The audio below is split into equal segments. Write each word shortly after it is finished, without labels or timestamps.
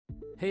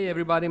Hey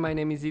everybody, my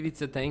name is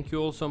Ivica. Thank you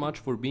all so much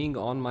for being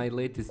on my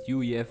latest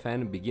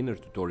UEFN beginner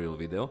tutorial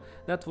video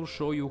that will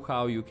show you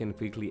how you can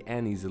quickly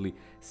and easily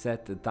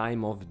set the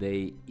time of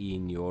day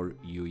in your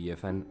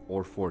UEFN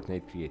or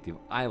Fortnite Creative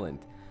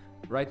island.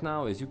 Right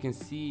now, as you can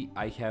see,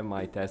 I have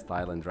my test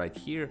island right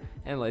here,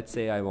 and let's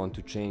say I want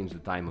to change the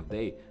time of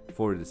day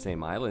for the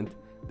same island.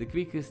 The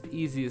quickest,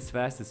 easiest,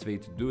 fastest way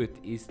to do it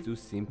is to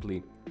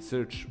simply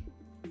search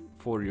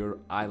for your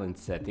island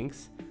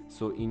settings.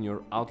 So in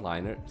your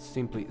outliner,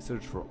 simply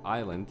search for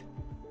island,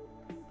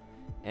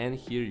 and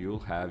here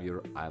you'll have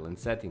your island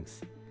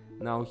settings.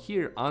 Now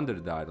here under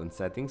the island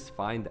settings,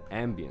 find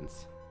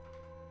ambience.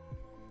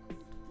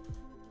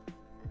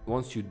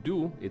 Once you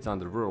do, it's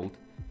under world,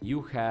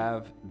 you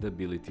have the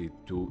ability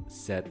to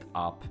set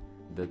up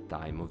the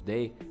time of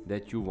day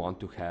that you want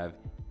to have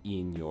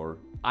in your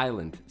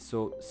island.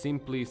 So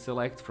simply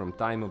select from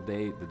time of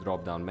day the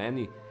drop down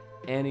menu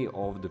any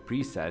of the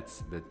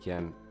presets that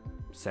can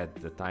set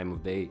the time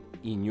of day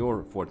in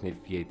your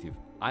Fortnite Creative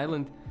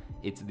island.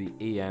 It's the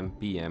AM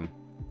PM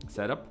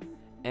setup,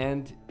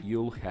 and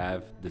you'll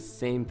have the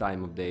same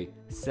time of day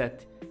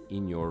set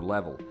in your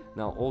level.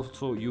 Now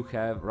also you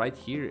have right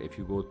here, if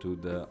you go to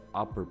the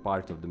upper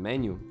part of the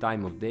menu,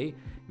 time of day,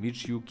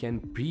 which you can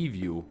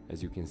preview,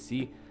 as you can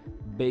see,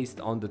 based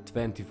on the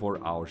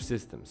 24-hour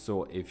system.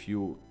 So if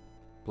you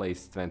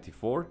place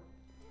 24,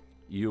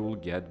 you'll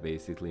get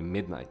basically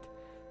midnight.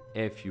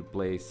 If you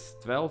place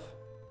 12,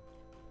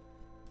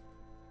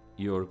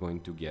 you're going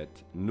to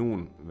get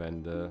noon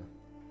when the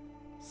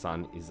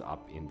sun is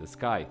up in the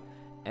sky.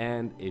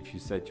 And if you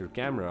set your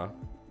camera,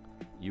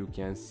 you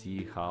can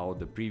see how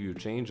the preview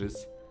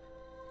changes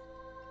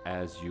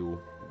as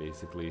you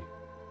basically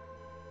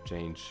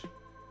change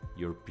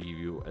your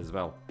preview as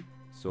well.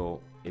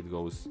 So it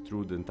goes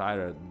through the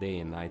entire day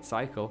and night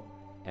cycle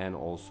and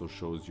also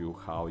shows you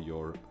how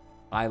your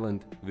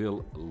island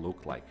will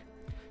look like.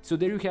 So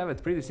there you have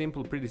it, pretty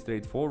simple, pretty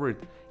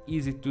straightforward,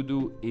 easy to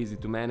do, easy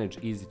to manage,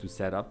 easy to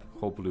set up.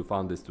 Hopefully you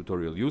found this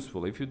tutorial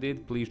useful. If you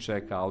did, please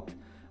check out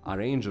a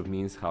range of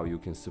means how you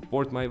can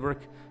support my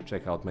work.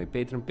 Check out my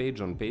Patreon page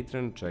on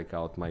Patreon, check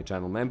out my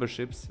channel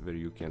memberships where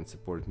you can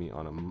support me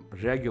on a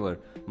regular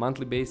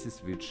monthly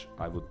basis, which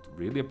I would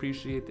really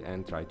appreciate,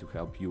 and try to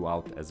help you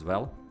out as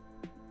well.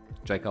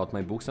 Check out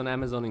my books on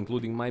Amazon,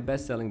 including my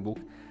best-selling book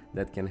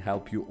that can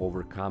help you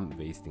overcome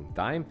wasting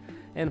time.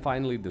 And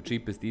finally, the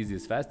cheapest,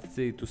 easiest, fastest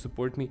way to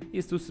support me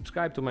is to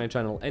subscribe to my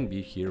channel and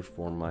be here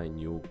for my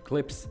new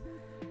clips.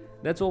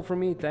 That's all from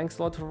me. Thanks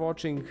a lot for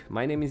watching.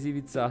 My name is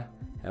Ivica.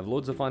 Have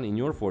loads of fun in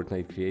your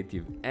Fortnite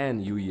Creative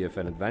and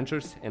UEFN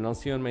adventures, and I'll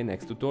see you on my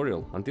next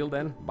tutorial. Until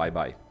then, bye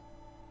bye.